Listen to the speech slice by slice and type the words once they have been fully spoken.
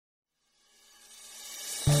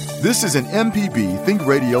This is an MPB Think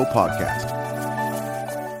Radio podcast.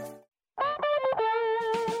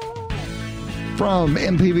 From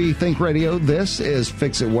MPB Think Radio, this is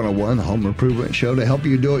Fix It 101, the home improvement show to help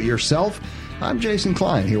you do it yourself. I'm Jason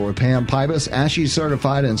Klein here with Pam Pybus, ASHI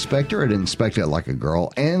certified inspector at Inspect It Like a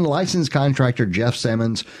Girl, and licensed contractor Jeff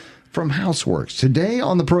Simmons from Houseworks. Today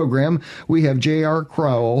on the program, we have J.R.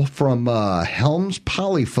 Crowell from Helms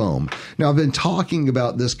Polyfoam. Now, I've been talking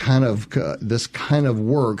about this kind of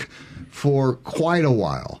work for quite a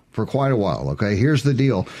while. Okay, here's the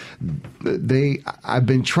deal. I've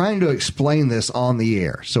been trying to explain this on the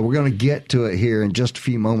air, so we're going to get to it here in just a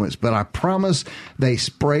few moments. But I promise they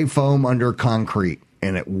spray foam under concrete,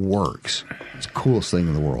 and it works. It's the coolest thing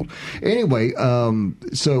in the world. Anyway,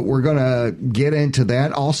 so we're going to get into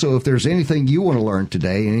that. Also, if there's anything you want to learn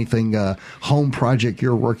today, anything home project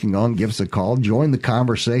you're working on, give us a call. Join the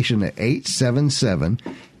conversation at 877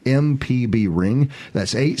 MPB ring.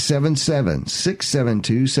 That's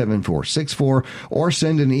 877-672-7464, or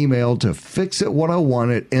send an email to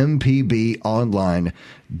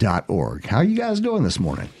fixit101@mpbonline.org. How are you guys doing this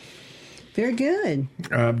morning? Very good.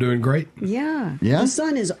 I'm doing great. Yeah. The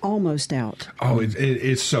sun is almost out. Oh,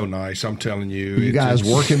 it's so nice. I'm telling you. You guys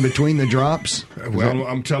working between the drops? Well,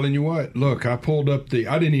 I'm telling you what. Look, I pulled up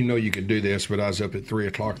I didn't even know you could do this, but I was up at 3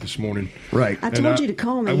 o'clock this morning. Right. I told you to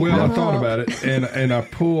call me. Well, I thought about it, and I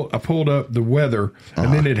pulled up the weather,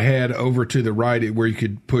 and then it had over to the right where you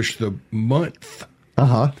could push the month.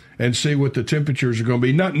 And see what the temperatures are going to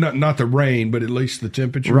be. Not the rain, but at least the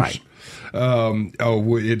temperatures. Right.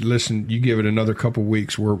 Listen, you give it another couple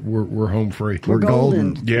weeks, we're home free. We're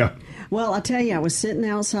golden. Yeah. Well, I tell you, I was sitting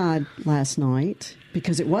outside last night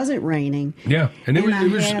because it wasn't raining. Yeah, and it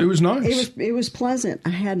was nice. It was pleasant. I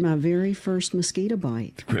had my very first mosquito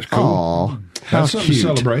bite. Cool. Aw, That's something to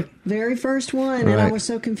celebrate. Very first one, and I was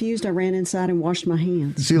so confused. I ran inside and washed my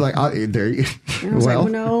hands. See, like there. And I was like,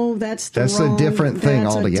 no, that's a different thing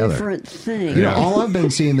altogether. That's a different thing. You know, all I've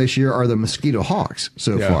been seeing this year are the mosquito hawks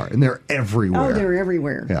so far, and they're everywhere. Oh, they're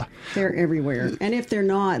everywhere. Yeah, they're everywhere. And if they're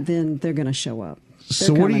not, then they're going to show up.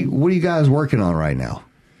 So what are you guys working on right now?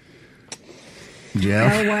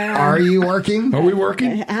 Jeff, are you working? Are we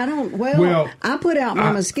working? I don't. Well, I put out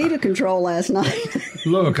my mosquito control last night.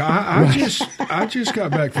 Look, I just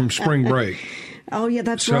got back from spring break. Oh yeah,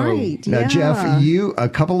 that's right. Now, Jeff, a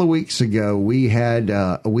couple of weeks ago we had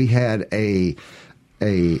a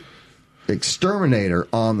exterminator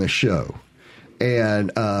on the show,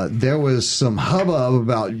 and there was some hubbub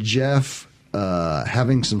about Jeff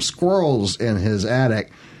having some squirrels in his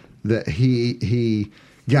attic that he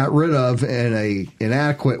got rid of in a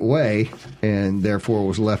inadequate way, and therefore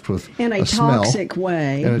was left with a toxic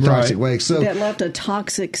way. In a toxic way. So that left a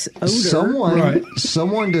toxic odor.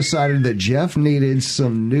 Someone decided that Jeff needed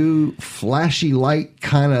some new flashy light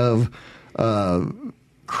kind of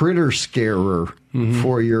critter scarer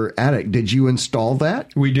for your attic. Did you install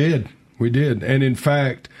that? We did. And in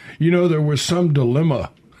fact, there was some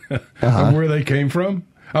dilemma of where they came from.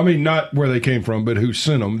 I mean, not where they came from, but who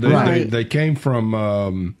sent them. They came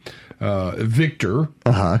from Victor.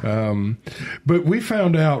 But we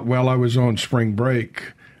found out while I was on spring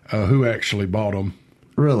break who actually bought them.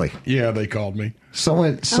 Really? Yeah, they called me.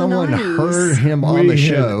 Someone heard him on the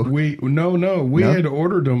show. We had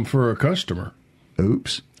ordered them for a customer.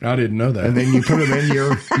 Oops. I didn't know that. And then you put them in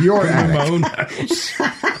your attic. My own house.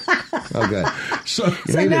 Oh, good. So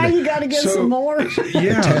now you got to get some more.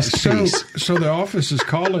 Yeah. So the office is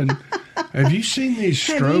calling. Have you seen these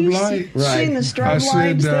strobe lights? Seen the strobe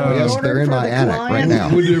lights? Yes, they're in my attic right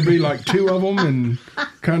now. Would there be like 2 of them and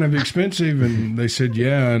kind of expensive? And they said,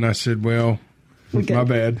 yeah. And I said, well, my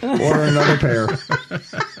bad. Or another pair.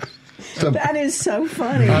 That is so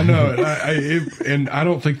funny. I know it. And I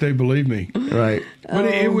don't think they believe me. Right. But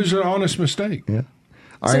it was an honest mistake. Yeah.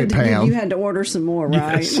 All right, Pam. You had to order some more,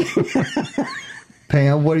 right? Yes.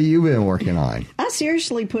 Pam, what have you been working on? I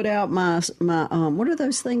seriously put out my what are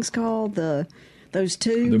those things called? Those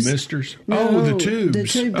tubes? The misters? No, the tubes. The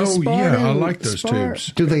tube, yeah, I like those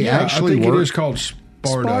tubes. Do they actually work? I think it is called Sparta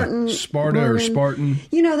or Spartan.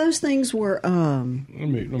 Those things were. Let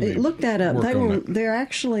me look that up. They're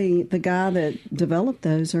actually the guy that developed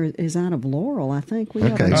those is out of Laurel, I think.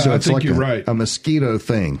 So it's like right. a mosquito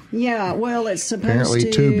thing. Yeah, well, it's supposed apparently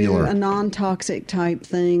to tubular. A non-toxic type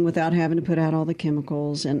thing without having to put out all the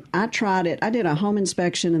chemicals. And I tried it. I did a home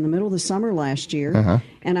inspection in the middle of the summer last year,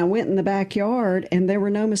 and I went in the backyard, and there were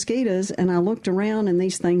no mosquitoes. And I looked around, and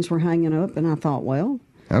these things were hanging up, and I thought, well.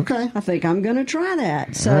 Okay. I think I'm going to try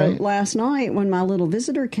that. So last night when my little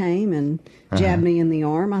visitor came and jabbed me in the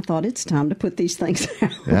arm, I thought it's time to put these things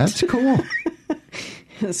out. That's cool.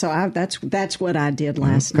 So that's what I did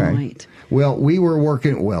last night. Well, we were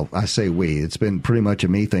working. Well, I say we. It's been pretty much a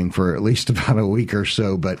me thing for at least about a week or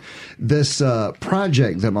so. But this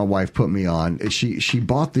project that my wife put me on, she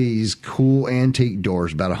bought these cool antique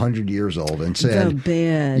doors, about 100 years old, and said, "The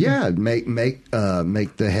bed, yeah, make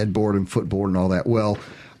the headboard and footboard and all that." Well,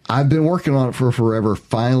 I've been working on it for forever.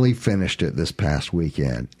 Finally finished it this past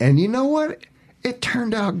weekend, and you know what? It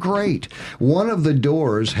turned out great. One of the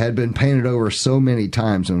doors had been painted over so many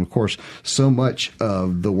times, and of course, so much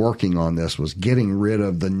of the working on this was getting rid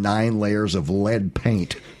of the 9 layers of lead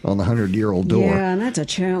paint on the 100-year-old door. Yeah, and that's a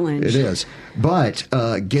challenge. It is, but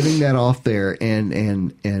getting that off there,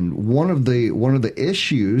 and one of the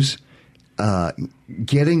issues,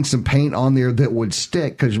 getting some paint on there that would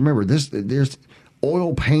stick, because remember there's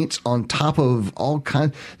oil paints on top of all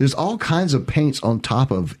kinds. There's all kinds of paints on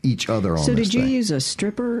top of each other on this thing. So did you use a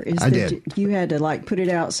stripper? I did. You had to put it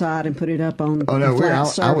outside and put it up on Oh, no,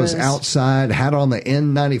 I was outside, had on the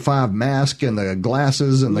N95 mask and the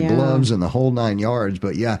glasses and the gloves and the whole 9 yards.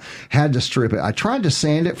 But yeah, had to strip it. I tried to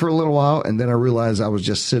sand it for a little while, and then I realized I was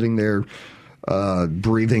just sitting there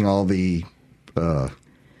breathing all the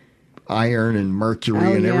iron and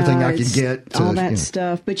mercury and everything I could get. All that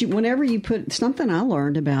stuff. But whenever you put something I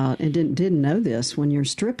learned about, and didn't know this, when you're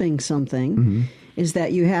stripping something, is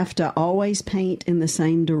that you have to always paint in the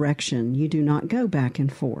same direction. You do not go back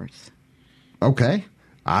and forth. Okay.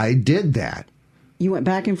 I did that. You went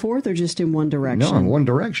back and forth or just in one direction? No, in one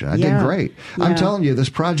direction. I did great. Yeah. I'm telling you, this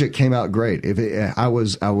project came out great. I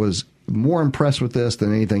was more impressed with this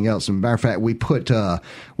than anything else. As a matter of fact, we put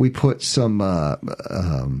some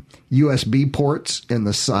USB ports in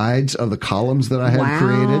the sides of the columns that I had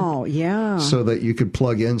created. Wow, yeah. So that you could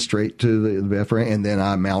plug in straight to the bed frame, and then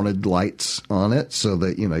I mounted lights on it so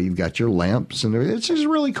that you've got your lamps and everything. It's just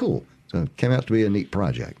really cool. So it came out to be a neat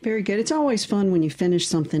project. Very good. It's always fun when you finish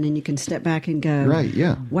something and you can step back and go, right,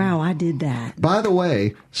 yeah. Wow, I did that. By the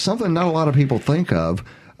way, something not a lot of people think of,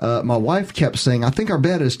 my wife kept saying, I think our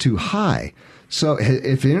bed is too high. So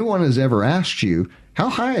if anyone has ever asked you, how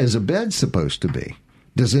high is a bed supposed to be?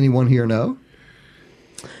 Does anyone here know?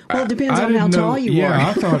 Well, it depends on how tall you are. Yeah,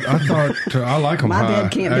 I thought I like them high. My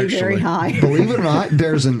bed can't be very high. Believe it or not,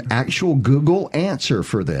 there's an actual Google answer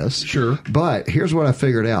for this. Sure. But here's what I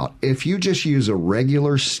figured out. If you just use a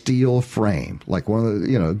regular steel frame, like one of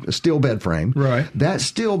the, a steel bed frame, right? That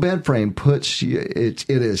steel bed frame puts it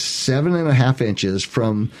is 7.5 inches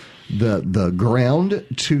from the ground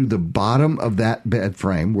to the bottom of that bed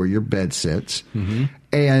frame where your bed sits,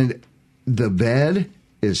 and the bed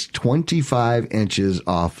is 25 inches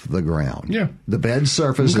off the ground. Yeah. The bed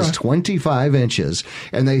surface is 25 inches.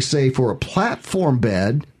 And they say for a platform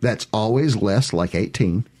bed, that's always less, like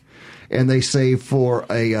 18. And they say for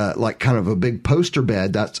a kind of a big poster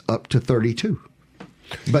bed, that's up to 32.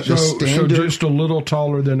 But so just a little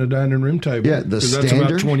taller than a dining room table. Yeah, that's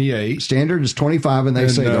about 28. Standard is 25, and they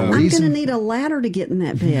say the reason... I'm going to need a ladder to get in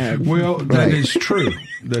that bed. Well, that is true.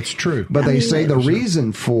 That's true. But they say the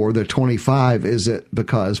reason for the 25 is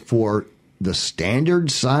because for the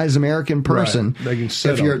standard size American person, they can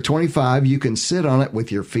sit if you're at 25, you can sit on it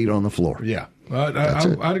with your feet on the floor. Yeah,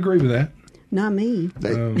 I'd agree with that. Not me.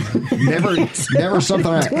 Never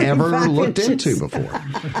something I ever looked into before.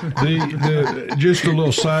 Just a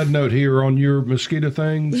little side note here on your mosquito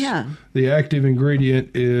things. Yeah. The active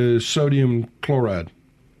ingredient is sodium chloride.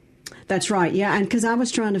 That's right. Yeah, and because I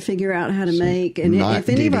was trying to figure out how to make, and if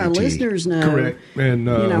any of our listeners know, correct, and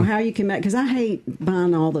how you can make, because I hate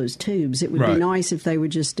buying all those tubes. It would be nice if they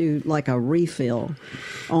would just do like a refill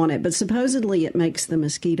on it. But supposedly it makes the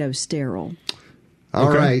mosquito sterile. All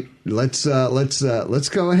right, let's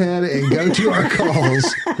go ahead and go to our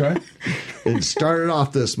calls. Okay, and start it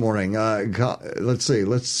off this morning. Let's see.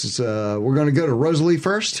 We're going to go to Rosalie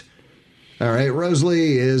first. All right,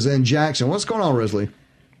 Rosalie is in Jackson. What's going on, Rosalie?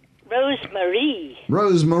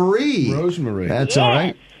 Rosemary. That's all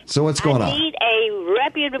right. So what's going on? I need a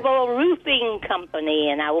reputable roofing company,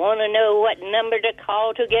 and I want to know what number to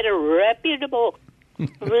call to get a reputable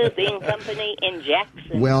roofing company in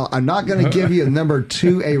Jackson. Well, I'm not going to give you a number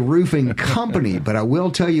to a roofing company, but I will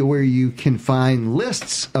tell you where you can find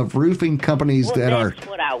lists of roofing companies that's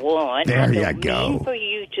what I want. There you go. Mean for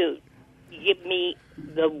you to give me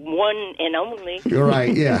the one and only. You're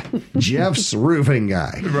right, yeah. Jeff's roofing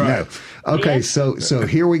guy. Right. No. Okay, yes. So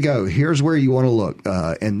here we go. Here's where you want to look.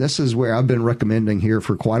 And this is where I've been recommending here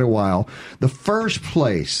for quite a while. The first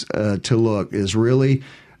place to look is really,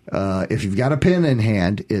 if you've got a pen in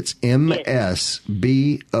hand, it's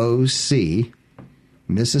MSBOC,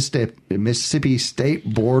 Mississippi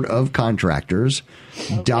State Board of Contractors,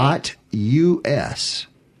 .US.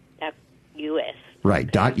 .US.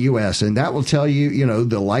 Right, .us, and that will tell you,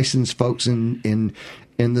 the licensed folks in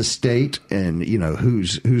the state, and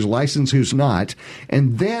who's licensed, who's not.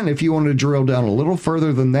 And then if you want to drill down a little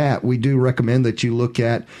further than that, we do recommend that you look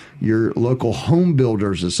at your local home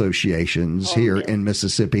builders associations here in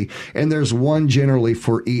Mississippi, and there's one generally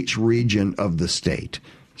for each region of the state.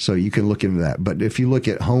 So you can look into that. But if you look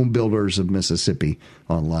at Home Builders of Mississippi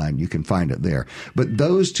online, you can find it there. But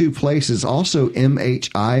those two places, also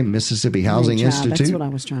MHI, Mississippi Housing Institute. That's what I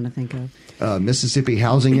was trying to think of. Mississippi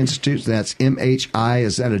Housing Institute. That's MHI.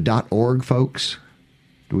 Is that a .org, folks?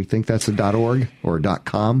 Do we think that's a .org or a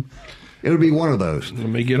 .com? It'll be one of those. Let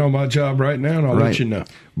me get on my job right now, and I'll let you know.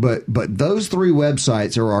 But those three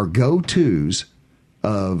websites are our go-tos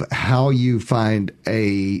of how you find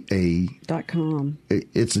a .com.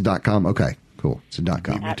 It's a .com. Okay, cool. It's a .com.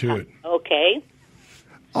 Beat me to it. Okay.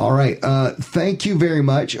 All right. Thank you very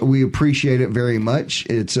much. We appreciate it very much.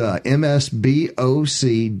 It's msboc.us.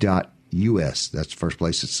 That's the first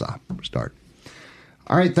place to start.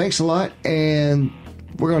 All right. Thanks a lot. And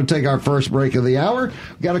we're going to take our first break of the hour.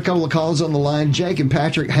 We've got a couple of calls on the line. Jake and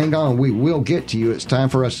Patrick, hang on. We will get to you. It's time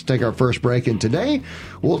for us to take our first break. And today,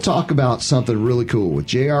 we'll talk about something really cool with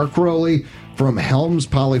J.R. Crowley from Helms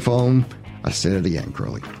Polyphone. I said it again,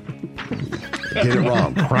 Crowley. Get it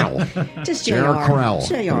wrong. Crowell. Just J.R. Crowell.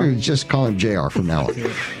 J.R. Just call him J.R. from now on.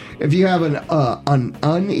 If you have an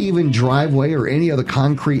uneven driveway or any other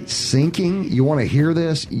concrete sinking, you want to hear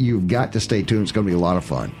this, you've got to stay tuned. It's going to be a lot of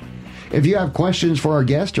fun. If you have questions for our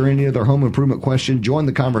guest or any other home improvement question, join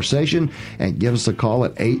the conversation and give us a call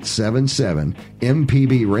at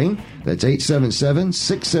 877-MPB-RING. That's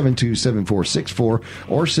 877-672-7464.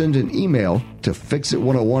 Or send an email to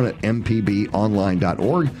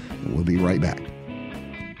fixit101@mpbonline.org. We'll be right back.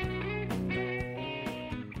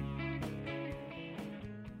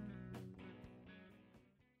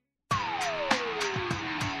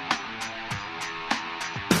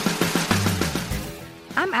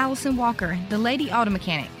 I'm Allison Walker, the Lady Auto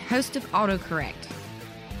Mechanic, host of AutoCorrect.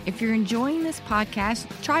 If you're enjoying this podcast,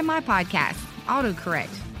 try my podcast,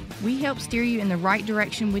 AutoCorrect. We help steer you in the right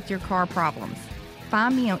direction with your car problems.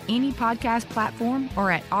 Find me on any podcast platform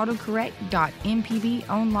or at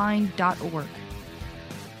autocorrect.mpbonline.org.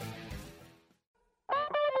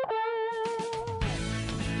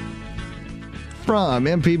 From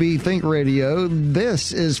MPB Think Radio,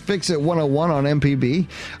 this is Fix It 101 on MPB.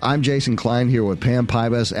 I'm Jason Klein here with Pam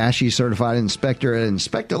Pybus, ASHI certified inspector at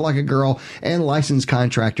Inspect It Like a Girl, and licensed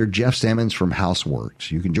contractor Jeff Sammons from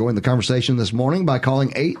Houseworks. You can join the conversation this morning by calling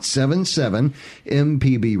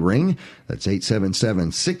 877-MPB-RING. That's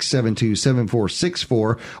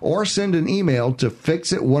 877-672-7464. Or send an email to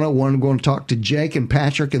fixit101. We're going to talk to Jake and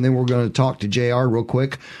Patrick, and then we're going to talk to JR real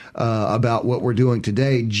quick about what we're doing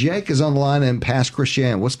today. Jake is on the line and Pass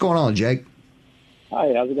Christian. What's going on, Jake?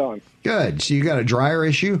 Hi, how's it going? Good. So you got a dryer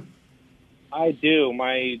issue? I do.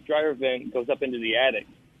 My dryer vent goes up into the attic.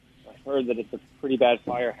 I heard that it's a pretty bad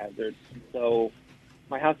fire hazard. So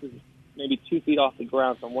my house is maybe 2 feet off the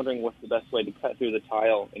ground, so I'm wondering what's the best way to cut through the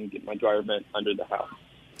tile and get my dryer vent under the house.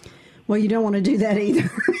 Well, you don't want to do that either.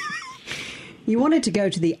 You want it to go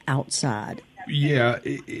to the outside. Yeah.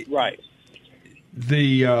 Right.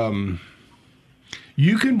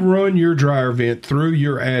 You can run your dryer vent through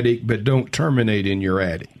your attic, but don't terminate in your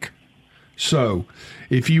attic. So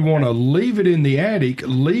if you want to leave it in the attic,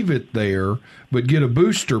 leave it there, but get a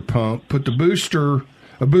booster pump, put a booster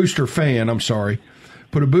fan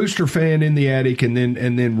in the attic and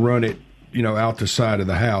then run it, out the side of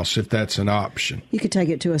the house if that's an option. You could take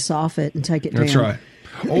it to a soffit and take it down. That's right.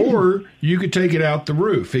 Or you could take it out the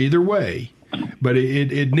roof, either way. But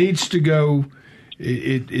it needs to go.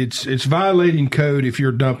 It's violating code if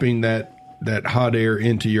you're dumping that hot air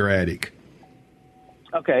into your attic.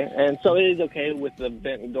 Okay, and so it is okay with the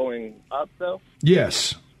vent going up, though?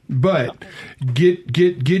 Yes, but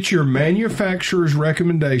get your manufacturer's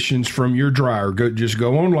recommendations from your dryer. Just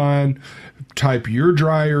go online, type your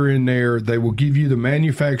dryer in there. They will give you the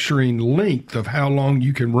manufacturing length of how long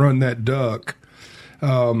you can run that duct.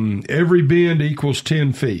 Every bend equals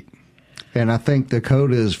 10 feet. And I think the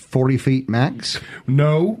code is 40 feet max.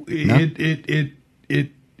 No? It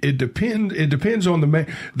depends. It depends on the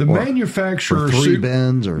manufacturer. Or 3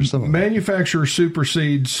 bends or something. Manufacturer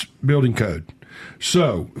supersedes building code.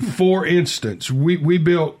 So, for instance, we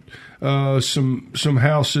built some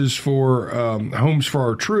houses for homes for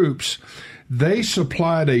our troops. They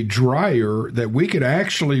supplied a dryer that we could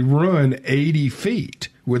actually run 80 feet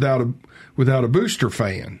without a booster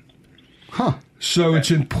fan. Huh. So it's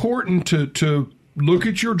important to look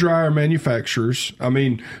at your dryer manufacturers.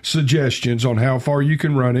 Suggestions on how far you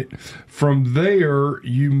can run it. From there,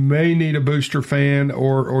 you may need a booster fan,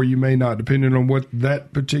 or you may not, depending on what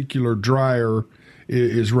that particular dryer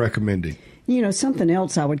is recommending. Something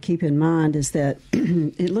else I would keep in mind is that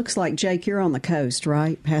it looks like, Jake, you're on the coast,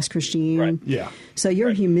 right? Past Christian. Right. Yeah. So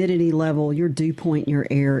your humidity level, your dew point in your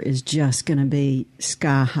air is just going to be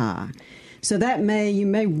sky high. So you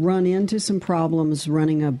may run into some problems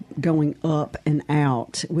going up and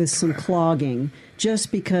out with some clogging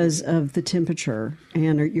just because of the temperature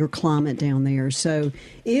and your climate down there. So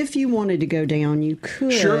if you wanted to go down, you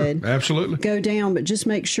could. Sure, absolutely. Go down, but just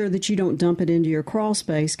make sure that you don't dump it into your crawl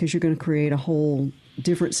space, because you're going to create a whole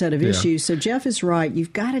different set of issues. So Jeff is right.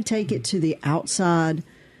 You've got to take it to the outside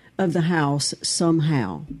of the house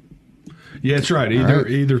somehow. Yeah, that's right.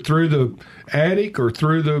 Either through the attic or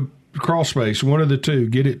through the crawl space, one of the two.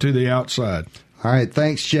 Get it to the outside. All right.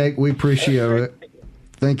 Thanks, Jake. We appreciate it.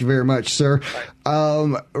 Thank you very much, sir.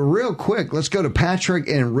 Real quick, let's go to Patrick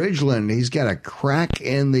in Ridgeland. He's got a crack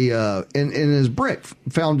in the in his brick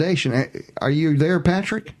foundation. Are you there,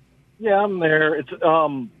 Patrick? Yeah, I'm there. It's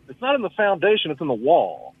not in the foundation; it's in the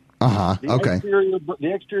wall. Okay.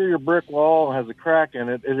 The exterior brick wall has a crack in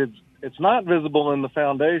it. It's not visible in the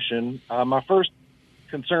foundation. My first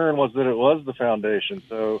concern was that it was the foundation,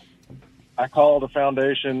 so I called a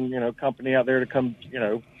foundation, company out there to come,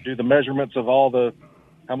 do the measurements of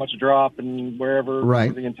how much drop and wherever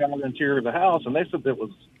the entire interior of the house, and they said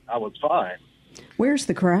I was fine. Where's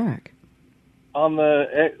the crack? It's on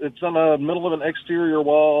the middle of an exterior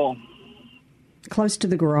wall. Close to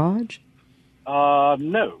the garage?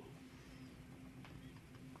 No.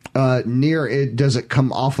 Near it, does it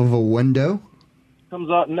come off of a window?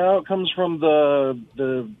 It comes from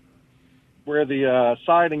the where the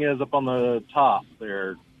siding is up on the top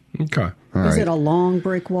there. Okay. Is it a long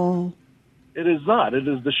brick wall? It is not. It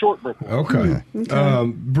is the short brick wall. Okay.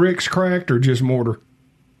 Bricks cracked or just mortar?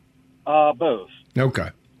 Both. Okay.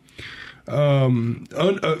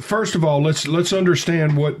 First of all, let's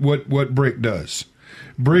understand what brick does.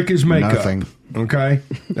 Brick is makeup. Nothing. Okay,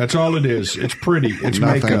 that's all it is. It's pretty. It's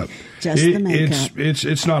Nothing. makeup. Just the makeup.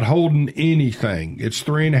 It's not holding anything. It's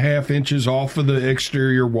 3.5 inches off of the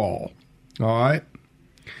exterior wall. All right.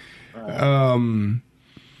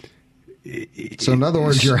 So in other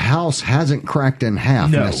words, your house hasn't cracked in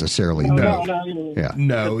half necessarily. No. Yeah.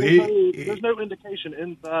 No. There's no indication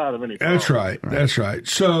inside of any problem. That's right. That's right.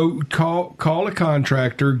 So call a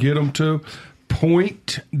contractor, get them to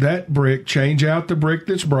point that brick, change out the brick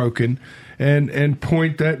that's broken, and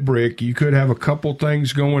point that brick. You could have a couple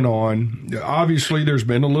things going on. Obviously, there's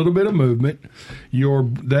been a little bit of movement.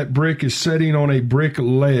 That brick is sitting on a brick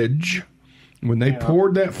ledge. When they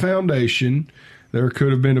poured that foundation, there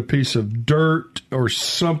could have been a piece of dirt or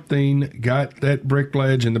something got that brick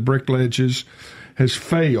ledge, and the brick ledges has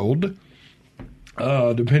failed.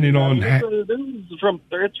 Depending on it's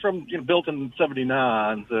from built in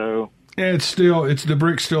 '79, so it's the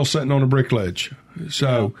brick's still sitting on a brick ledge.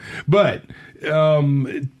 So, but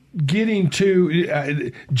getting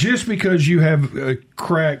to just because you have a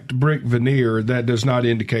cracked brick veneer, that does not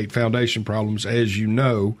indicate foundation problems, as you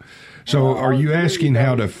know. So, are you asking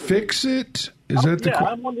how to fix it? Is that the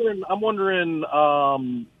I'm wondering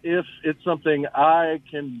if it's something I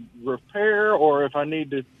can repair, or if I need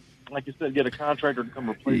to, like you said, get a contractor to come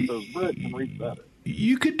replace those bricks and reset it.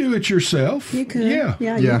 You could do it yourself. You could. Yeah.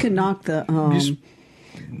 You could knock the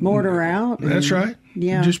mortar out. That's right.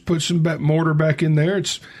 Yeah. Just put some mortar back in there.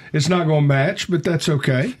 It's not going to match, but that's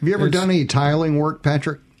okay. Have you ever done any tiling work,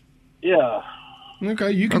 Patrick? Yeah.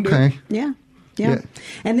 Okay, you can do it. Yeah.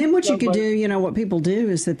 And then what you could do, what people do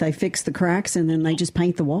is that they fix the cracks and then they just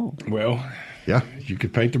paint the wall. Well, yeah, you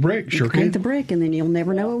could paint the brick. Sure paint the brick, and then you'll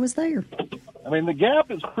never know it was there. I mean, the gap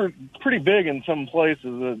is pretty big in some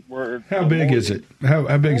places. How big is it?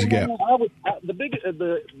 How big is the gap? The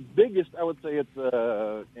biggest, I would say it's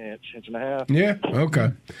inch and a half. Yeah,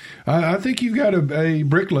 okay. I think you've got a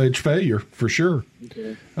brick ledge failure for sure.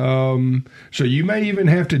 Okay. So you may even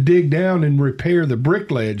have to dig down and repair the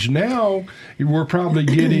brick ledge. Now we're probably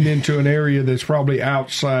getting into an area that's probably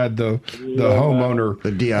outside the homeowner.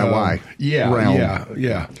 The DIY realm.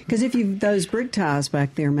 Yeah. Because those brick ties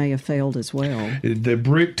back there may have failed as well. The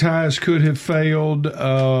brick ties could have failed.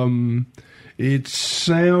 It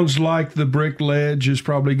sounds like the brick ledge has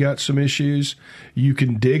probably got some issues. You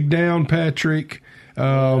can dig down, Patrick,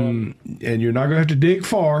 and you're not going to have to dig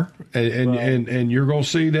far, and you're going to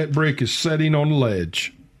see that brick is setting on the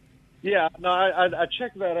ledge. Yeah, no, I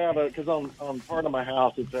checked that out because on part of my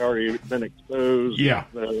house it's already been exposed. Yeah.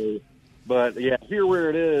 So, but yeah, here where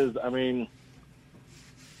it is, I mean,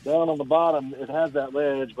 down on the bottom, it has that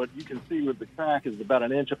ledge, but you can see where the crack is about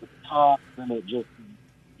an inch up at the top, and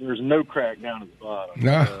there's no crack down at the bottom.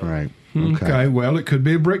 Right. Okay. Well, it could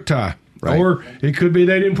be a brick tie. Right. Or it could be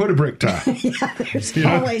they didn't put a brick tie. Yeah, there's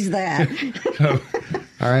always that.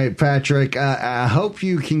 All right, Patrick. I hope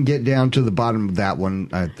you can get down to the bottom of that one.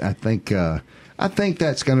 I think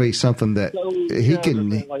that's going to be something that he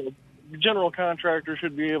can. Like a general contractor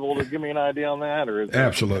should be able to give me an idea on that, or is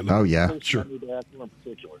absolutely? Oh yeah, sure. I need to ask him in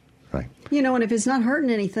particular. Right. And if it's not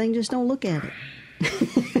hurting anything, just don't look at it.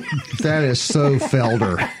 That is so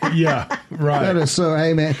Felder. Yeah, right. That is so.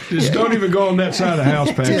 Hey, man, just don't even go on that side of the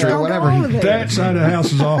house, Patrick. Yeah, whatever. That side of the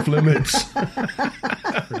house is off limits.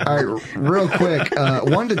 All right, real quick.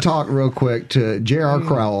 Wanted to talk real quick to J.R.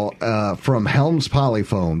 Crowell from Helms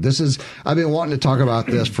Polyfoam. I've been wanting to talk about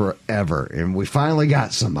this forever, and we finally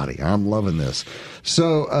got somebody. I'm loving this.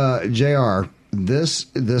 So, J.R., this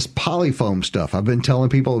polyfoam stuff, I've been telling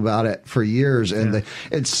people about it for years, and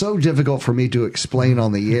it's so difficult for me to explain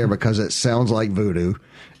on the air because it sounds like voodoo,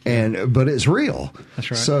 but it's real. That's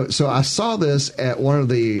right. So I saw this at one of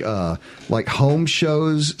the home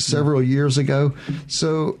shows several years ago.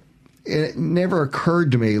 So it never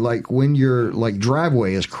occurred to me, like when your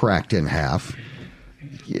driveway is cracked in half,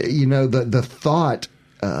 the thought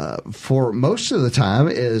for most of the time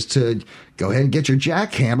is to go ahead and get your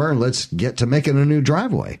jackhammer and let's get to making a new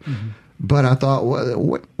driveway. Mm-hmm. But I thought,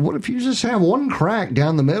 what if you just have one crack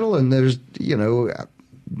down the middle and there's, you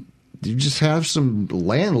just have some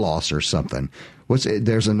land loss or something?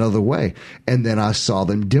 There's another way. And then I saw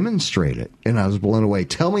them demonstrate it, and I was blown away.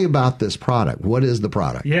 Tell me about this product. What is the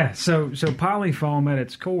product? Yeah, so polyfoam at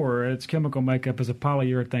its core, its chemical makeup is a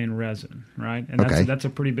polyurethane resin, right? And that's a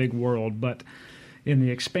pretty big world, but in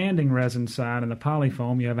the expanding resin side and the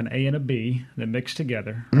polyfoam, you have an A and a B that mix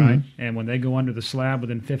together, right? Mm-hmm. And when they go under the slab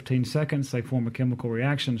within 15 seconds, they form a chemical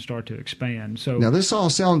reaction and start to expand. So now this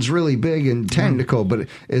all sounds really big and technical, but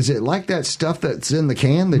is it like that stuff that's in the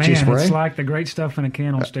can that you spray? It's like the great stuff in a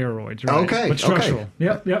can on steroids, right? Okay, but structural.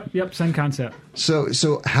 Okay. Yep, same concept.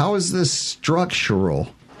 So how is this structural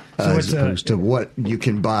as opposed to what you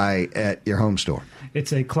can buy at your home store?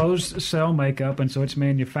 It's a closed cell makeup, and so it's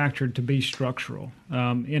manufactured to be structural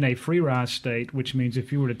in a free rise state, which means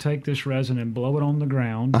if you were to take this resin and blow it on the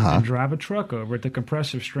ground and drive a truck over it, the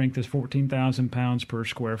compressive strength is 14,000 pounds per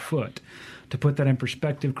square foot. To put that in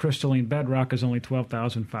perspective, crystalline bedrock is only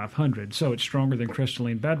 12,500. So it's stronger than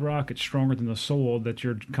crystalline bedrock. It's stronger than the soil that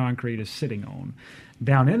your concrete is sitting on.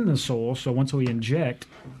 Down in the soil, so once we inject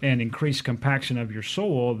and increase compaction of your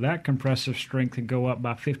soil, that compressive strength can go up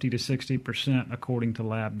by 50 to 60% according to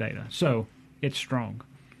lab data. So it's strong.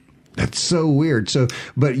 That's so weird.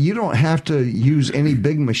 But you don't have to use any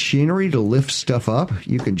big machinery to lift stuff up.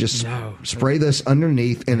 You can just spray this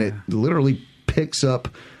underneath, and it literally picks up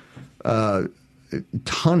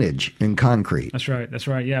tonnage in concrete. That's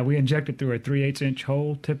right. Yeah, we inject it through a 3/8 inch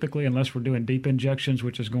hole typically, unless we're doing deep injections,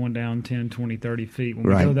 which is going down 10, 20, 30 feet. When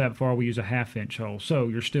we go that far, we use a 1/2 inch hole. So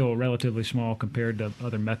you're still relatively small compared to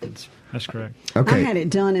other methods. That's correct. Okay. I had it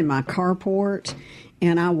done in my carport,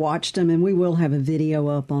 and I watched them, and we will have a video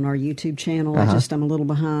up on our YouTube channel. I'm a little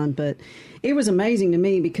behind, but it was amazing to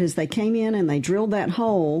me because they came in and they drilled that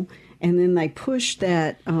hole, and then they pushed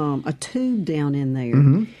that a tube down in there.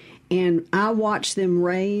 Mm-hmm. And I watched them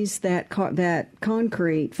raise that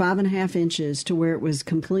concrete 5.5 inches to where it was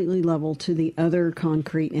completely level to the other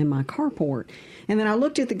concrete in my carport. And then I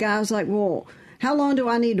looked at the guy, I was like, well, how long do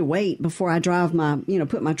I need to wait before I drive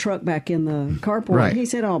put my truck back in the carport? Right. He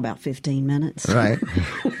said, about 15 minutes. Right.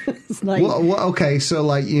 It's like, well, okay. So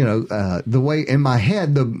the way in my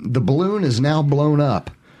head, the balloon is now blown up.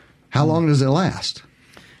 How long does it last?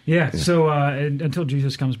 Yeah, so until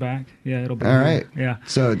Jesus comes back, it'll be all right. Yeah,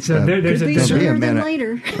 so there's could be sooner than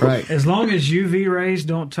later, right? As long as UV rays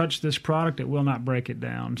don't touch this product, it will not break it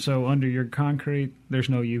down. So under your concrete, there's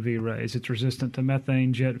no UV rays. It's resistant to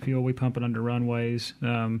methane, jet fuel. We pump it under runways.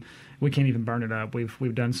 We can't even burn it up.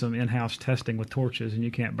 We've done some in-house testing with torches, and you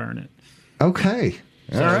can't burn it. Okay.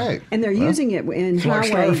 All right. And they're using it in highway.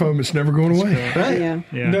 Like styrofoam, it's never going away. Right.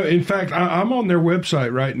 Yeah. No, in fact, I'm on their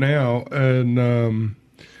website right now, and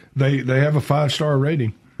they have a 5-star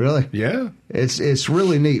rating. Really? Yeah. It's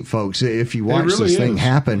really neat, folks. If you watch this thing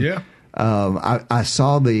happen, I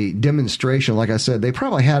saw the demonstration. Like I said, they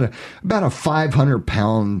probably had about a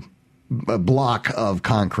 500-pound block of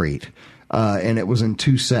concrete. and it was in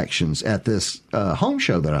 2 sections at this home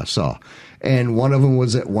show that I saw. And one of them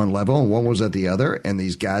was at one level and one was at the other. And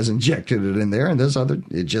these guys injected it in there, and this other,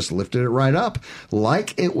 it just lifted it right up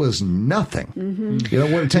like it was nothing. Mm-hmm. You know,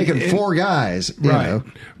 it would have taken 4 guys. Right. You know.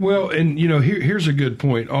 Well, and, you know, here's a good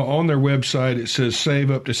point. On their website, it says save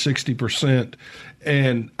up to 60%.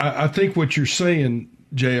 And I think what you're saying,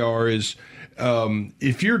 JR, is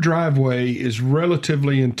if your driveway is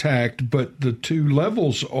relatively intact, but the 2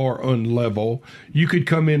 levels are unlevel, you could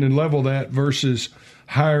come in and level that versus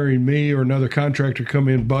hiring me or another contractor come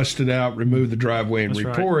in, bust it out, remove the driveway, and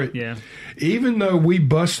re-pour it. Yeah. Even though we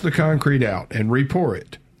bust the concrete out and re-pour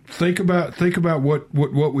it, think about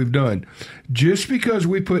what we've done. Just because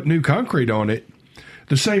we put new concrete on it,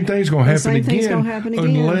 the same thing's going to happen again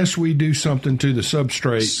unless we do something to the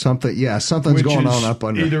substrate. Something's going on up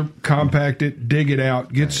under. Either compact it, dig it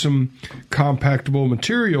out, get some compactable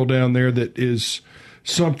material down there that is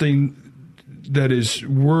something that is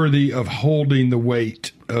worthy of holding the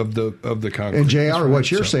weight of the concrete. And JR,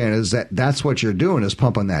 what you're saying is that's what you're doing is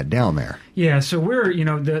pumping that down there. Yeah, so we're, you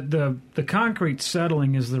know, the concrete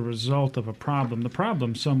settling is the result of a problem. The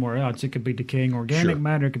problem's somewhere else. It could be decaying organic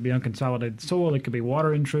matter. It could be unconsolidated soil. It could be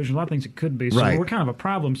water intrusion. A lot of things it could be. So we're kind of a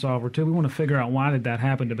problem solver, too. We want to figure out why did that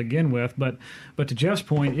happen to begin with. But to Jeff's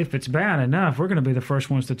point, if it's bad enough, we're going to be the first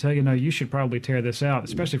ones to tell you, no, you should probably tear this out,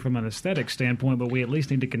 especially from an aesthetic standpoint, but we at least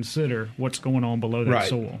need to consider what's going on below that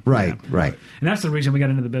soil. Right. And that's the reason we got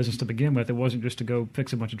into the business to begin with. It wasn't just to go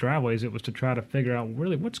fix a bunch of driveways. It was to try to figure out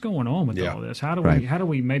really what's going on with all this. How do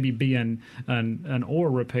we maybe be an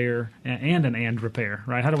or repair and an and repair,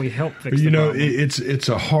 right? How do we help fix the problem? It's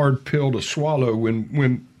a hard pill to swallow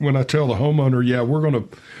when I tell the homeowner,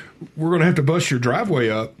 we're gonna have to bust your driveway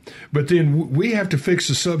up, but then we have to fix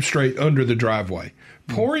the substrate under the driveway.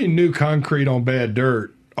 Pouring new concrete on bad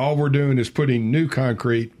dirt, all we're doing is putting new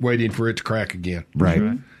concrete, waiting for it to crack again. Right.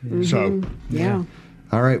 Mm-hmm. So yeah.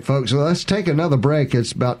 All right, folks. So let's take another break.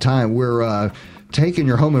 It's about time. We're taking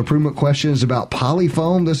your home improvement questions about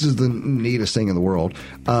polyfoam. This is the neatest thing in the world.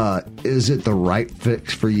 Is it the right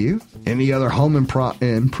fix for you? Any other home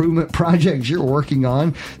improvement projects you're working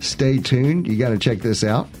on? Stay tuned. You got to check this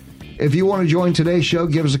out. If you want to join today's show,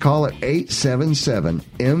 give us a call at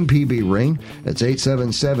 877-MPB-RING. That's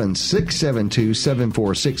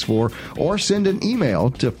 877-672-7464. Or send an email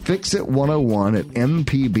to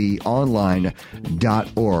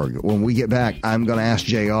fixit101@mpbonline.org. When we get back, I'm going to ask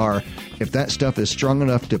JR if that stuff is strong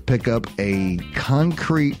enough to pick up a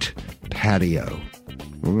concrete patio.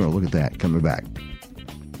 We're going to look at that coming back.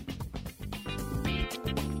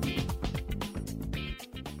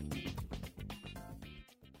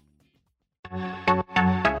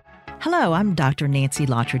 Hello, I'm Dr. Nancy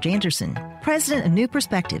Lottridge Anderson, president of New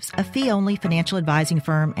Perspectives, a fee-only financial advising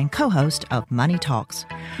firm and co-host of Money Talks.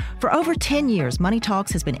 For over 10 years, Money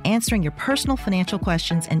Talks has been answering your personal financial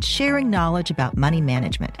questions and sharing knowledge about money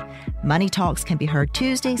management. Money Talks can be heard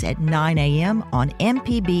Tuesdays at 9 a.m. on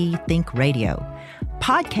MPB Think Radio.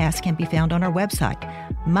 Podcasts can be found on our website,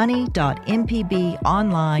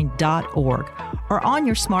 money.mpbonline.org, or on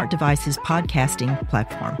your smart device's podcasting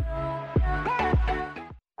platform.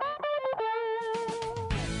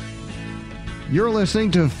 You're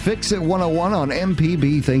listening to Fix It 101 on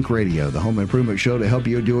MPB Think Radio, the home improvement show to help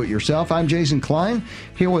you do it yourself. I'm Jason Klein,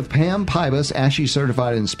 here with Pam Pybus, ASHI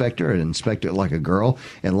certified inspector at Inspect It Like a Girl,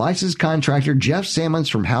 and licensed contractor Jeff Sammons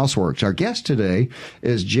from Houseworks. Our guest today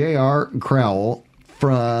is J.R. Crowell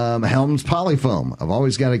from Helms Polyfoam. I've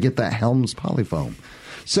always got to get that Helms Polyfoam.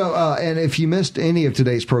 So, and if you missed any of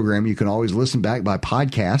today's program, you can always listen back by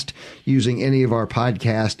podcast using any of our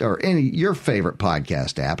podcast or your favorite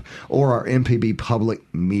podcast app or our MPB Public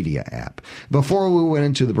Media app. Before we went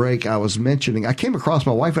into the break, I was mentioning, my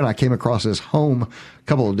wife and I came across this home a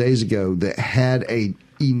couple of days ago that had a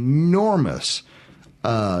enormous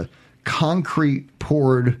concrete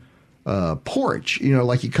poured porch,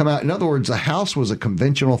 like you come out. In other words, the house was a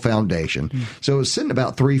conventional foundation. So it was sitting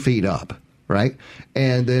about 3 feet up. Right.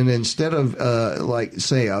 And then instead of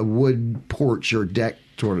say a wood porch or deck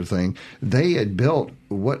sort of thing, they had built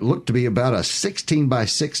what looked to be about a 16 by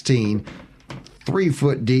 16, 3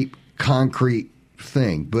 foot deep concrete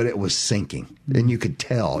thing. But it was sinking. And you could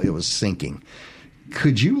tell it was sinking.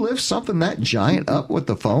 Could you lift something that giant up with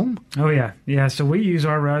the foam? Oh, yeah. Yeah, so we use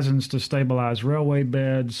our resins to stabilize railway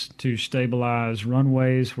beds, to stabilize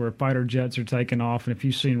runways where fighter jets are taking off. And if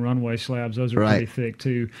you've seen runway slabs, those are pretty thick,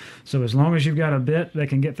 too. So as long as you've got a bit that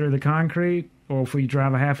can get through the concrete, or if we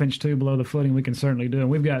drive a half-inch tube below the footing, we can certainly do it. And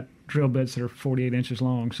we've got drill bits that are 48 inches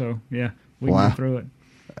long. So, yeah, we can get through it.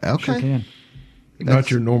 Okay. Sure can.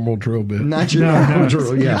 Not your normal drill bit. Not your normal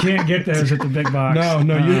drill. Yeah, you can't get those at the big box.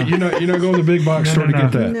 No, you're not going to the big box store to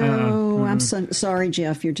get that. No, I'm sorry,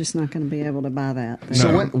 Jeff. You're just not going to be able to buy that.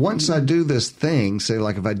 So once I do this thing, say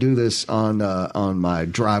like if I do this on my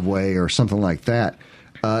driveway or something like that,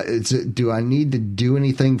 do I need to do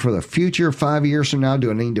anything for the future 5 years from now?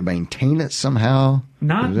 Do I need to maintain it somehow?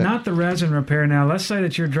 Not the resin repair. Now, let's say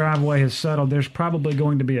that your driveway has settled. There's probably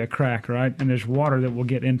going to be a crack, right? And there's water that will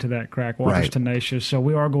get into that crack. Water's tenacious. So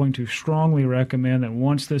we are going to strongly recommend that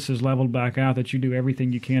once this is leveled back out, that you do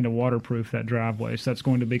everything you can to waterproof that driveway. So that's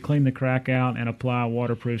going to be clean the crack out and apply a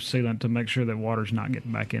waterproof sealant to make sure that water's not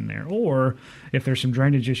getting back in there. Or if there's some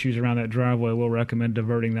drainage issues around that driveway, we'll recommend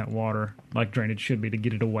diverting that water like drainage should be to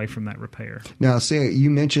get it away from that repair. Now, see, you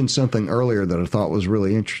mentioned something earlier that I thought was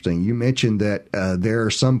really interesting. You mentioned that there are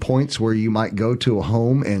some points where you might go to a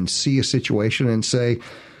home and see a situation and say,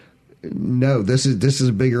 no, this is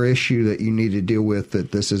a bigger issue that you need to deal with,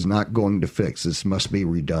 that this is not going to fix. This must be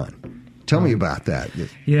redone. Tell me about that.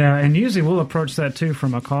 Yeah, and usually we'll approach that, too,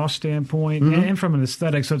 from a cost standpoint and from an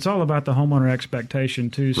aesthetic. So it's all about the homeowner expectation,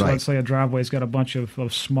 too. So let's say a driveway's got a bunch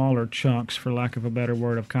of smaller chunks, for lack of a better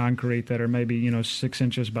word, of concrete that are maybe 6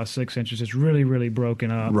 inches by 6 inches. It's really, really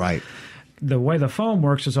broken up. Right. The way the foam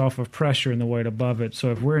works is off of pressure and the weight above it. So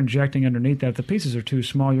if we're injecting underneath that, if the pieces are too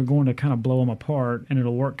small, you're going to kind of blow them apart, and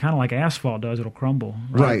it'll work kind of like asphalt does. It'll crumble.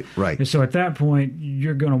 Right. And so at that point,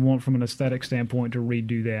 you're going to want, from an aesthetic standpoint, to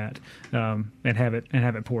redo that and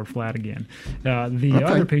have it poured flat again. The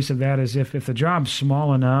other piece of that is if the job's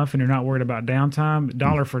small enough and you're not worried about downtime,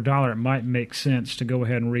 dollar for dollar, it might make sense to go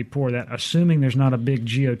ahead and re-pour that, assuming there's not a big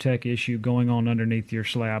geotech issue going on underneath your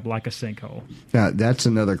slab like a sinkhole. Now, that's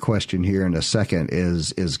another question here in a second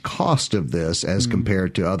is cost of this as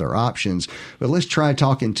compared to other options. But let's try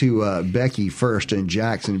talking to Becky first in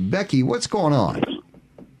Jackson. Becky, what's going on?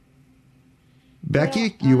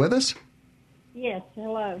 Becky, you with us? Yes,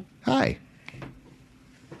 hello. Hi.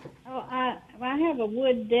 Oh, I have a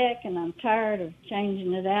wood deck, and I'm tired of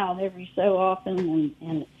changing it out every so often,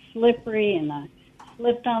 and it's slippery, and I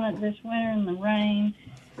slipped on it this winter in the rain.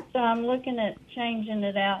 So I'm looking at changing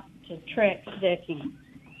it out to Trex decking.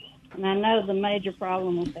 And I know the major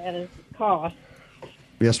problem with that is the cost.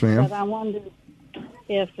 Yes, ma'am. But I wondered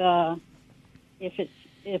if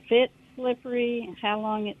it's slippery, how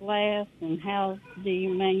long it lasts, and how do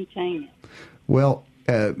you maintain it? Well,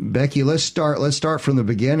 Becky, let's start from the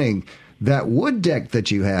beginning. That wood deck that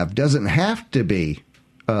you have doesn't have to be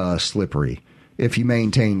slippery. If you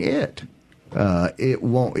maintain it, it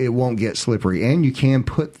won't get slippery, and you can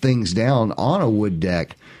put things down on a wood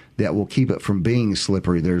deck that will keep it from being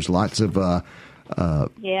slippery. There's lots of paint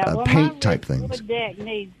type things. My wood deck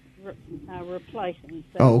needs replacing.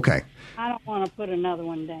 So okay. I don't want to put another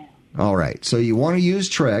one down. All right. So you want to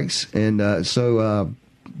use Trex, and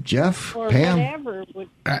Jeff, or Pam, whatever would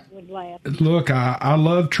last. Look, I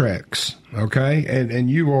love Trex. Okay,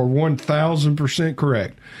 and you are 1,000%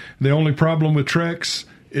 correct. The only problem with Trex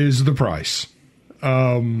is the price.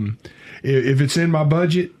 If it's in my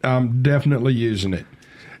budget, I'm definitely using it.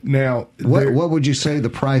 Now, what would you say the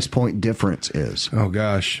price point difference is? Oh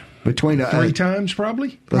gosh, between 3 times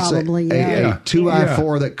probably. Probably, a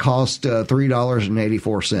 2x4 that cost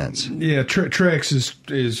 $3.84. Yeah, Trex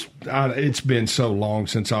is it's been so long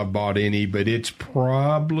since I bought any, but it's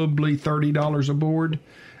probably $30 a board.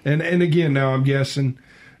 And again, now I'm guessing,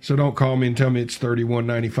 so don't call me and tell me it's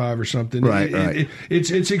 $31.95 or something. Right.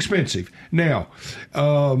 It's expensive now.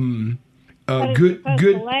 Good.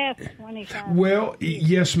 Last 25. Well,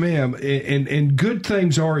 yes, ma'am, and good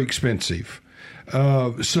things are expensive.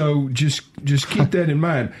 So just keep that in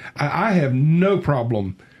mind. I have no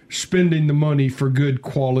problem spending the money for good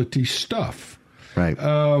quality stuff. Right.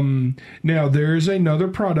 Now there is another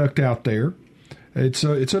product out there. It's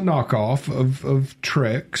a knockoff of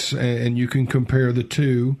Trex, and you can compare the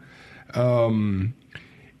two.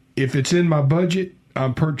 If it's in my budget,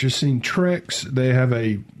 I'm purchasing Trex. They have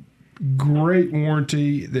a great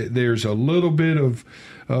warranty. There's a little bit of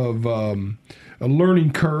a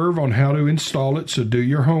learning curve on how to install it, so do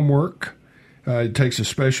your homework. It takes a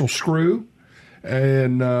special screw,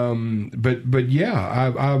 and but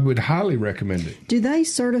yeah, I would highly recommend it. Do they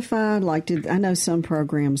certify? I know some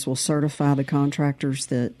programs will certify the contractors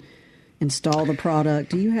that install the product.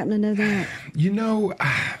 Do you happen to know that?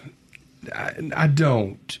 I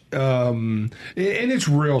don't, and it's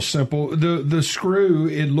real simple. The screw,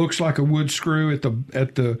 it looks like a wood screw at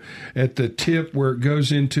the tip where it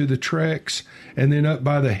goes into the Trex, and then up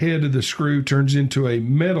by the head of the screw turns into a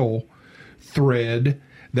metal thread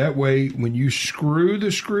That way, when you screw the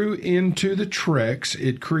screw into the Trex,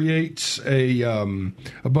 it creates a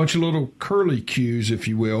bunch of little curly cues, if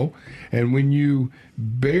you will. And when you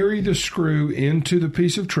bury the screw into the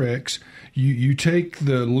piece of Trex, you take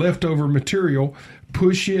the leftover material,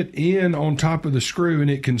 push it in on top of the screw, and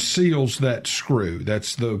it conceals that screw.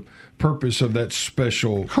 That's the purpose of that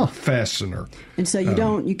special fastener. And so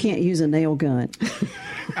you can't use a nail gun.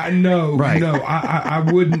 No, I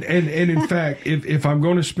wouldn't. And in fact, if I'm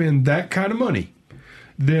going to spend that kind of money,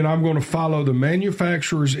 then I'm going to follow the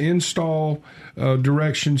manufacturer's install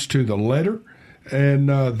directions to the letter, and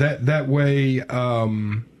that way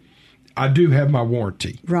I do have my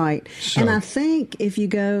warranty. Right. So, and I think if you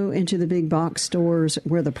go into the big box stores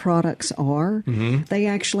where the products are, they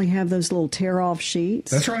actually have those little tear-off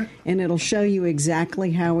sheets. That's right. And it'll show you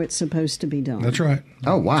exactly how it's supposed to be done. That's right.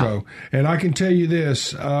 Oh, wow. So, and I can tell you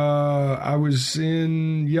this. I was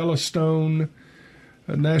in Yellowstone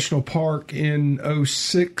National Park in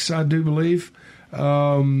 2006, I do believe.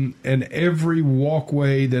 And every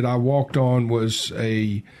walkway that I walked on was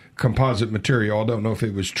a composite material. I don't know if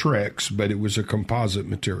it was Trex, but it was a composite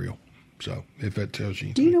material. So, if that tells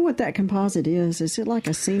you. Do you know what that composite is? Is it like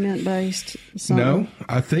a cement-based something? No,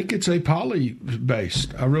 I think it's a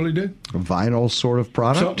poly-based. I really do. A vinyl sort of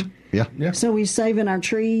product? Something. Yeah. So we saving our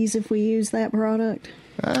trees if we use that product?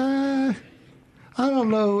 I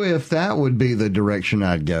don't know if that would be the direction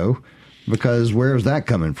I'd go, because where's that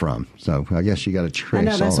coming from? So I guess you got to trace all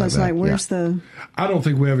that. I know, that's what it's like. Where's the... I don't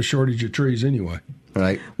think we have a shortage of trees anyway.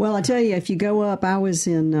 Right. Well, I tell you, if you go up, I was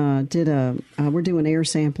in, we're doing air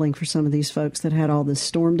sampling for some of these folks that had all this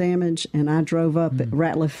storm damage, and I drove up at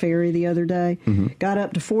Ratliff Ferry the other day, got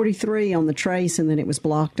up to 43 on the trace, and then it was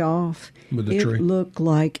blocked off. With the it tree. Looked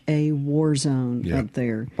like a war zone up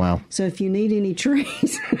there. Wow. So if you need any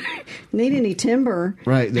trees, need any timber.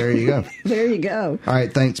 Right, there you go. There you go. All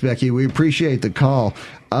right, thanks, Becky. We appreciate the call.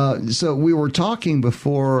 So we were talking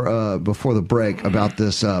before the break about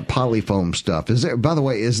this polyfoam stuff. By the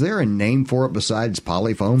way, is there a name for it besides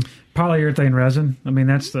polyfoam? Polyurethane resin. I mean,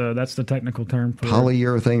 that's the technical term for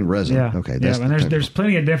polyurethane resin. Yeah. Okay. And there's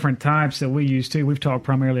plenty of different types that we use too. We've talked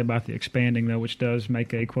primarily about the expanding though, which does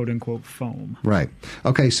make a quote unquote foam. Right.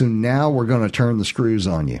 Okay. So now we're going to turn the screws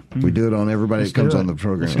on you. We do it on everybody that comes on the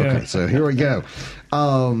program. Okay. So here we go.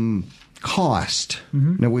 Cost.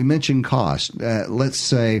 Now we mentioned cost. Let's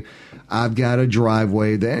say I've got a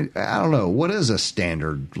driveway that I don't know. What is a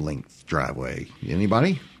standard length driveway?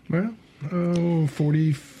 Anybody? Well,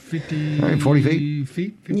 40, 50, all right, 40 feet?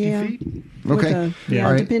 50 feet. Okay.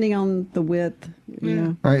 Yeah, depending on the width.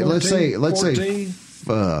 Yeah. All right, 14, let's say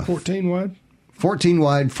 14 wide. 14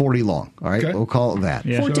 wide, 40 long. All right, Okay. we'll call it that.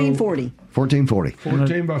 Yeah. 1440. 1440.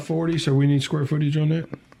 14 by 40, so we need square footage on that.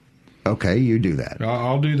 Okay, you do that.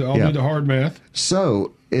 I'll do the hard math.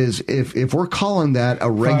 So if we're calling that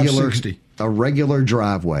a regular 560. a regular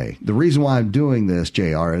driveway, the reason why I'm doing this,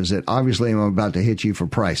 JR, is that obviously I'm about to hit you for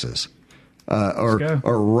prices. Or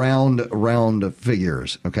round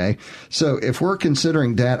figures, okay? So if we're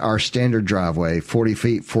considering that our standard driveway, 40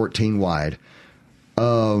 feet, 14 wide,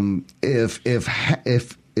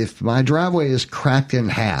 if my driveway is cracked in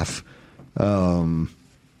half, what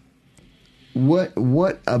am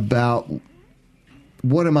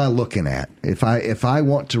I looking at? If I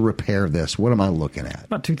want to repair this, what am I looking at?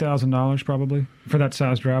 About $2,000 probably for that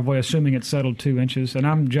size driveway, assuming it's settled 2 inches. And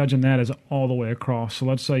I'm judging that as all the way across. So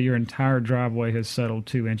let's say your entire driveway has settled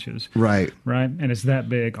 2 inches. Right. Right? And it's that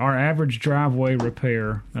big. Our average driveway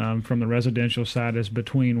repair from the residential side is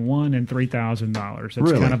between $1,000 and $3,000. That's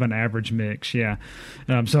really? Kind of an average mix, yeah.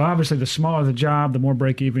 So obviously the smaller the job, the more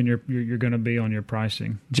break even you're going to be on your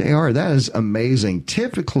pricing. JR, that is amazing.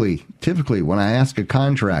 Typically when I ask a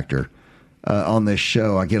contractor on this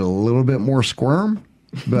show, I get a little bit more squirm,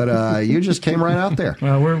 but you just came right out there.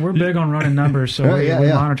 Well, we're big on running numbers, so we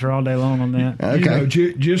monitor all day long on that. Okay.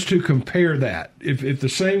 Just to compare that, if the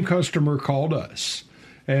same customer called us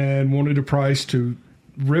and wanted a price to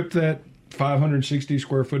rip that 560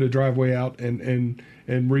 square foot of driveway out and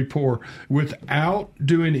re-pour without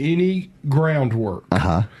doing any groundwork,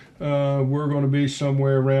 we're going to be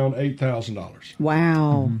somewhere around $8,000.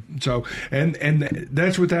 Wow. So, and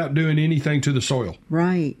that's without doing anything to the soil.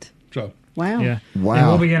 Right. So, wow. Yeah. Wow. And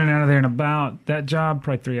we'll be in and out of there in about that job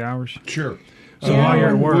probably 3 hours. Sure. So while you're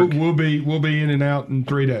at work, we'll be in and out in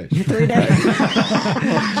 3 days. 3 days.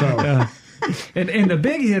 So, And the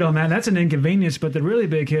big hit on that's an inconvenience, but the really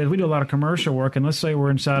big hit is we do a lot of commercial work, and let's say we're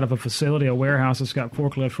inside of a facility, a warehouse that's got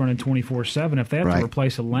forklifts running 24/7. If they have to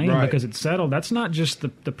replace a lane because it's settled, that's not just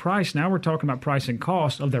the price. Now we're talking about price and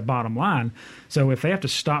cost of their bottom line. So if they have to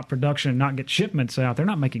stop production and not get shipments out, they're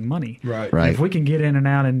not making money. Right. If we can get in and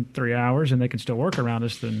out in 3 hours and they can still work around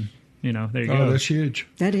us, then... there you go. Oh, that's huge.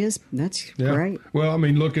 That's great. Well, I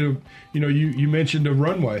mean, look at, you mentioned a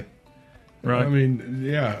runway. Right. I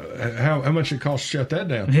mean, how much it costs to shut that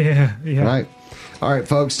down? Yeah. Right. All right,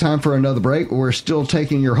 folks, time for another break. We're still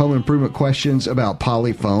taking your home improvement questions about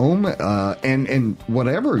polyfoam and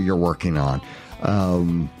whatever you're working on.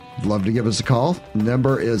 Love to give us a call.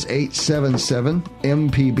 Number is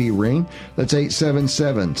 877-MPB-RING. That's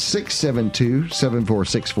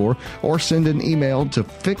 877-672-7464. Or send an email to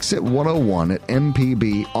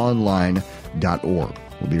fixit101@mpbonline.org.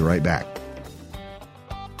 We'll be right back.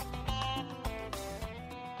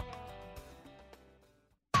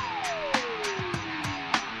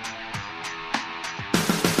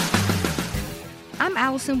 I'm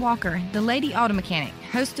Allison Walker, the Lady Auto Mechanic,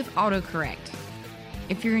 host of AutoCorrect.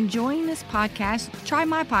 If you're enjoying this podcast, try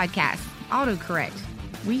my podcast, AutoCorrect.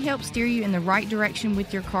 We help steer you in the right direction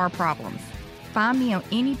with your car problems. Find me on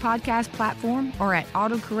any podcast platform or at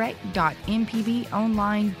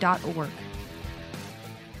autocorrect.mpbonline.org.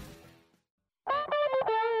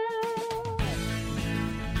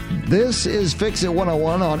 This is Fix It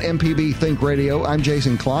 101 on MPB Think Radio. I'm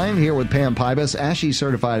Jason Klein here with Pam Pybus, ASHI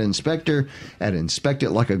certified inspector at Inspect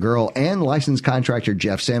It Like a Girl, and licensed contractor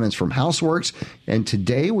Jeff Sammons from Houseworks. And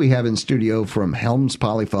today we have in studio from Helms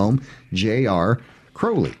Polyfoam, J.R.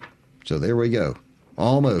 Crowley. So there we go.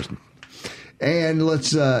 Almost. And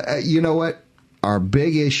let's, you know what? Our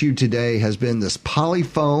big issue today has been this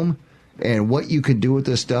polyfoam and what you can do with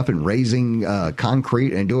this stuff and raising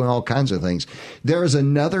concrete and doing all kinds of things. There's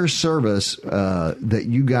another service that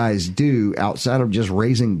you guys do outside of just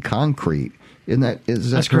raising concrete.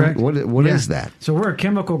 That's correct? What is that? So we're a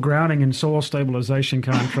chemical grouting and soil stabilization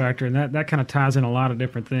contractor, and that kind of ties in a lot of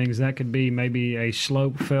different things. That could be maybe a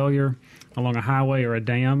slope failure along a highway or a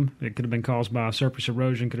dam. It could have been caused by surface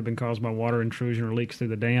erosion, could have been caused by water intrusion or leaks through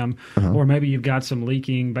the dam. Or maybe you've got some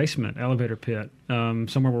leaking basement, elevator pit,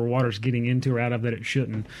 somewhere where water's getting into or out of that it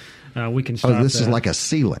shouldn't. We can stop this that. is like a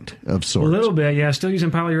sealant of sorts. A little bit, yeah. Still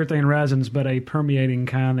using polyurethane resins, but a permeating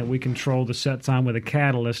kind that we control the set time with a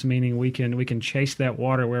catalyst, meaning we can chase that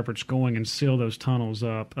water wherever it's going and seal those tunnels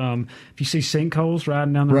up. If you see sinkholes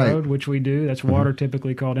riding down the road, which we do, that's water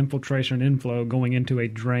typically called infiltration and inflow going into a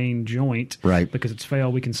drain joint. Right. Because it's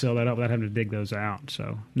failed, we can seal that up without having to dig those out.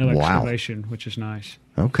 So no excavation, which is nice.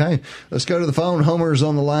 Okay. Let's go to the phone. Homer's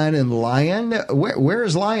on the line in Lyon. Where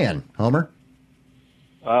is Lyon, Homer?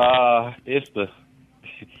 If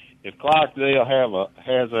Clarksdale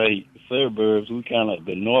has a suburbs, we kind of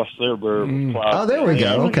the north suburb of Clarksdale. Oh, there we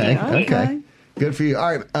go. Okay. Good for you.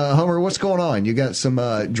 All right, Homer, what's going on? You got some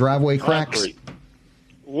driveway cracks? Concrete.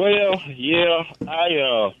 Well, yeah,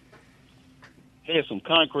 I had some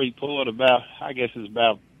concrete poured about 10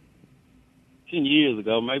 years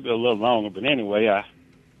ago, maybe a little longer. But anyway, I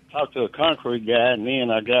talked to a concrete guy, and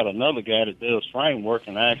then I got another guy that does framework,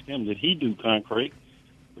 and I asked him, did he do concrete?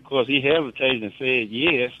 Of course, he hesitated and said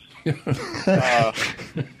yes.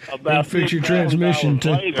 About fix your transmission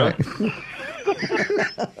too. Later,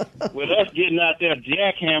 with us getting out there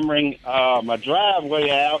jackhammering my driveway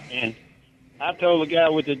out, and I told the guy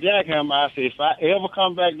with the jackhammer, I said, if I ever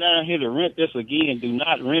come back down here to rent this again, do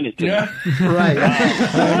not rent it to me. Right.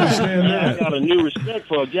 I understand that. I got a new respect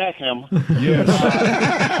for a jackhammer. Yes.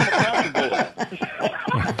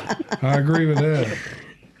 I agree with that.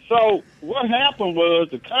 So what happened was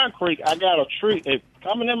the concrete, I got a tree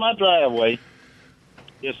coming in my driveway.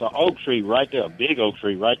 It's an oak tree right there, a big oak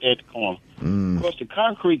tree right there at the corner. Of course, the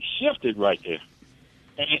concrete shifted right there.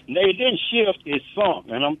 And it didn't shift, it sunk.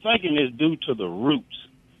 And I'm thinking it's due to the roots.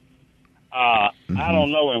 I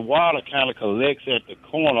don't know, and water kind of collects at the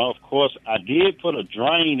corner. Of course, I did put a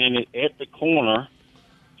drain in it at the corner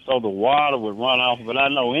so the water would run off. But I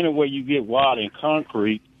know anywhere you get water in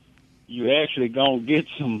concrete, you actually going to get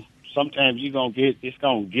sometimes it's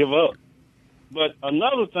going to give up. But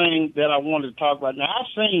another thing that I wanted to talk about, now I've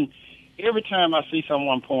seen, every time I see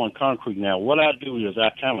someone pouring concrete now, what I do is I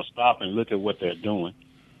kind of stop and look at what they're doing.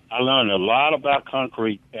 I learned a lot about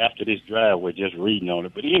concrete after this driveway, just reading on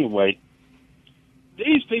it. But anyway,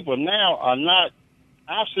 these people now are not,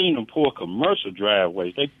 I've seen them pour commercial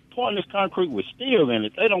driveways. They pour this concrete with steel in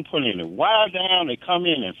it. They don't put any wire down. They come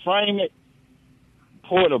in and frame it,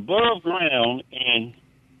 pour it above ground, and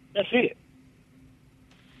that's it.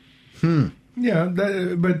 Yeah,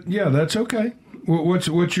 that's okay.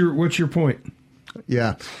 What's your point?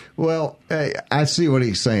 Yeah. Well, I see what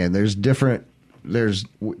he's saying. There's different ways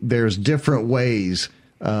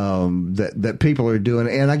that people are doing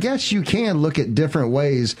it. And I guess you can look at different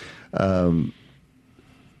ways, JR,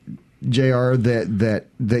 that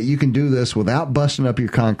you can do this without busting up your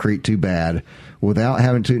concrete too bad, without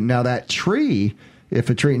having to. Now, that tree,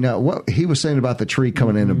 what he was saying about the tree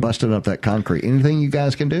coming in and busting up that concrete, anything you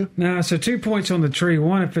guys can do? No, so 2 points on the tree.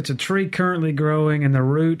 One, if it's a tree currently growing and the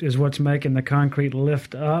root is what's making the concrete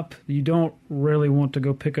lift up, you don't really want to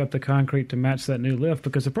go pick up the concrete to match that new lift,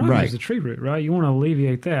 because the problem is the tree root, right? You want to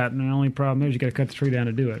alleviate that, and the only problem is you got to cut the tree down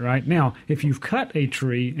to do it, right? Now, if you've cut a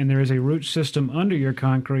tree and there is a root system under your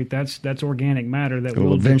concrete, that's organic matter that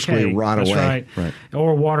will eventually decay. rot away. Right.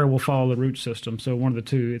 Or water will follow the root system. So one of the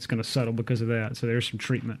two, it's going to settle because of that. So there's some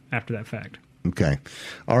treatment after that fact. Okay.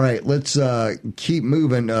 All right. Let's keep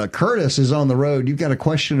moving. Curtis is on the road. You've got a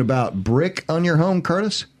question about brick on your home,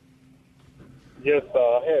 Curtis? Yes,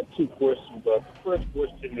 I had two questions. The first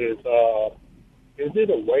question is it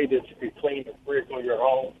a way that you can clean the brick on your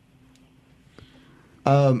home?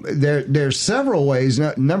 There's several ways.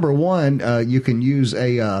 Number one, you can use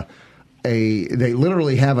they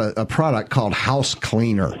literally have a product called House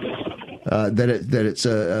Cleaner. It's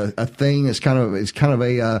a thing. It's kind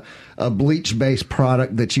of a bleach based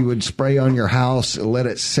product that you would spray on your house, let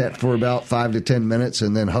it set for about 5 to 10 minutes,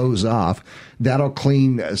 and then hose off. That'll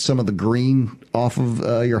clean some of the green off of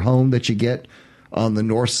your home that you get on the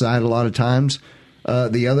north side a lot of times.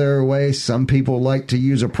 The other way, some people like to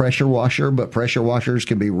use a pressure washer, but pressure washers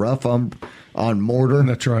can be rough on mortar.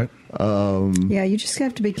 That's right. Yeah, you just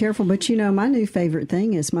have to be careful. But my new favorite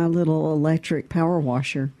thing is my little electric power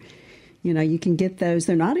washer. You can get those.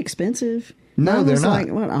 They're not expensive. No, they're not.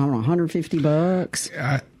 Like, I don't know,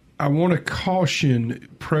 $150. I want to caution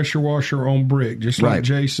pressure washer on brick, just like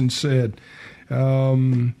Jason said.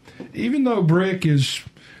 Even though brick is,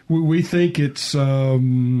 we think it's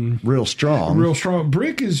real strong.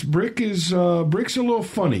 Brick's a little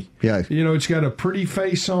funny. Yeah, it's got a pretty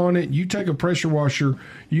face on it. You take a pressure washer,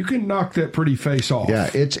 you can knock that pretty face off. Yeah,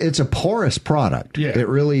 it's a porous product. Yeah, it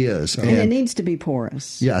really is, and it needs to be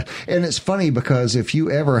porous. Yeah, and it's funny because if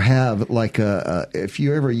you ever have if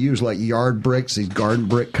you ever use like yard bricks, these garden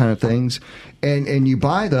brick kind of things. And you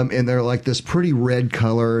buy them, and they're like this pretty red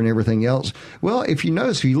color and everything else. Well, if you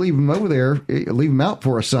notice, if you leave them over there, leave them out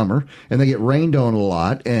for a summer, and they get rained on a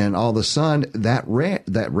lot, and all of a sudden that red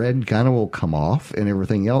kind of will come off and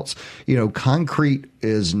everything else. Concrete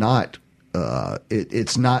is not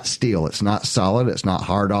it's not steel. It's not solid. It's not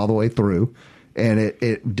hard all the way through, and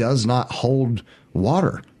it does not hold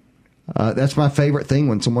water. That's my favorite thing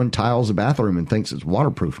when someone tiles a bathroom and thinks it's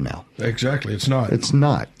waterproof now. Exactly, it's not. It's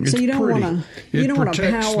not. So you don't want to. You don't want to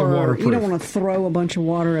power. You don't want to throw a bunch of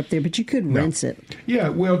water up there, but you could rinse it. Yeah,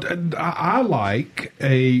 well, I like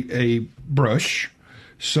a brush,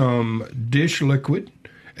 some dish liquid,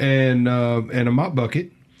 and a mop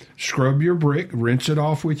bucket. Scrub your brick, rinse it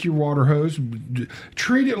off with your water hose.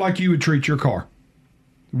 Treat it like you would treat your car.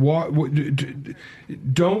 Don't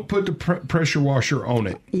put the pressure washer on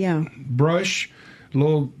it. Yeah. Brush, a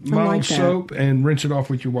little mild soap, and rinse it off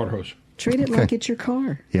with your water hose. Treat it like it's your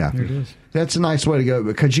car. Yeah, there it is. That's a nice way to go,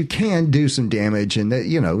 because you can do some damage, and that,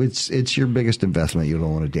 it's your biggest investment. You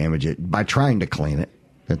don't want to damage it by trying to clean it.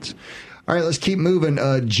 That's all right. Let's keep moving.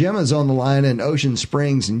 Jim is on the line in Ocean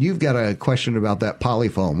Springs, and you've got a question about that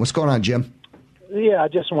polyfoam. What's going on, Jim? Yeah, I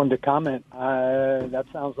just wanted to comment. That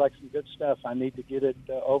sounds like some good stuff. I need to get it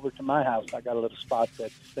over to my house. I got a little spot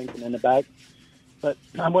that's sinking in the back. But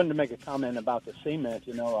I wanted to make a comment about the cement.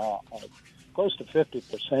 Close to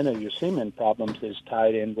 50% of your cement problems is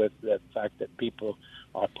tied in with the fact that people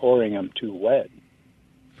are pouring them too wet.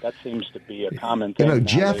 That seems to be a common thing.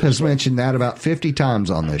 Jeff has mentioned that about 50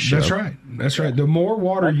 times on this show. That's right. The more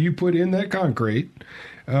water you put in that concrete,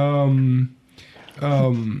 the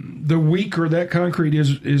weaker that concrete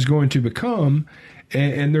is going to become.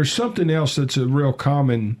 And there's something else that's a real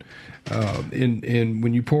common in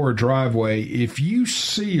when you pour a driveway. If you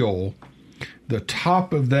seal the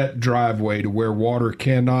top of that driveway to where water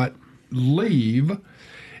cannot leave,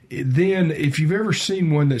 then if you've ever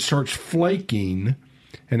seen one that starts flaking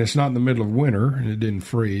and it's not in the middle of winter and it didn't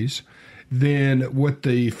freeze, then what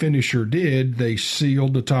the finisher did, they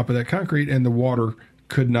sealed the top of that concrete and the water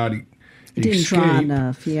could not escape. It didn't dry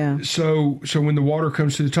enough, yeah. So when the water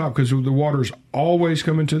comes to the top, because the water's always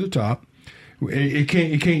coming to the top, it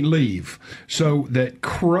can't leave. So that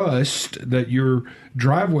crust that your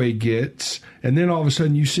driveway gets, and then all of a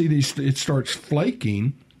sudden you see it starts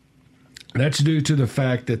flaking. That's due to the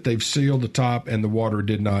fact that they've sealed the top and the water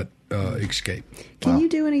did not escape. Can you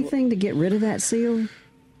do anything to get rid of that seal?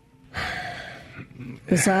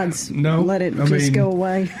 Besides, let it go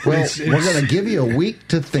away. Well, we're going to give you a week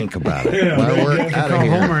to think about it. We're out of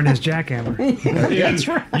here. Homer and his jackhammer. That's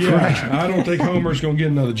right. Yeah, I don't think Homer's going to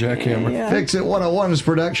get another jackhammer. Yeah. Fix It 101 is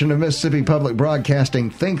production of Mississippi Public Broadcasting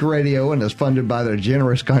Think Radio and is funded by the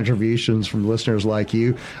generous contributions from listeners like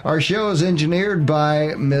you. Our show is engineered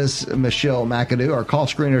by Miss Michelle McAdoo. Our call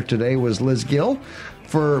screener today was Liz Gill.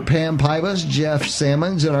 For Pam Pybus, Jeff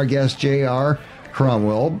Sammons, and our guest J.R.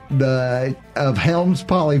 Cromwell of Helms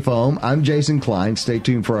Polyfoam. I'm Jason Klein. Stay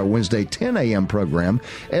tuned for our Wednesday 10 a.m. program,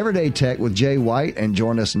 Everyday Tech with Jay White, and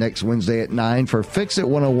join us next Wednesday at 9 for Fix It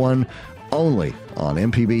 101 only on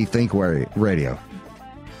MPB Think Radio.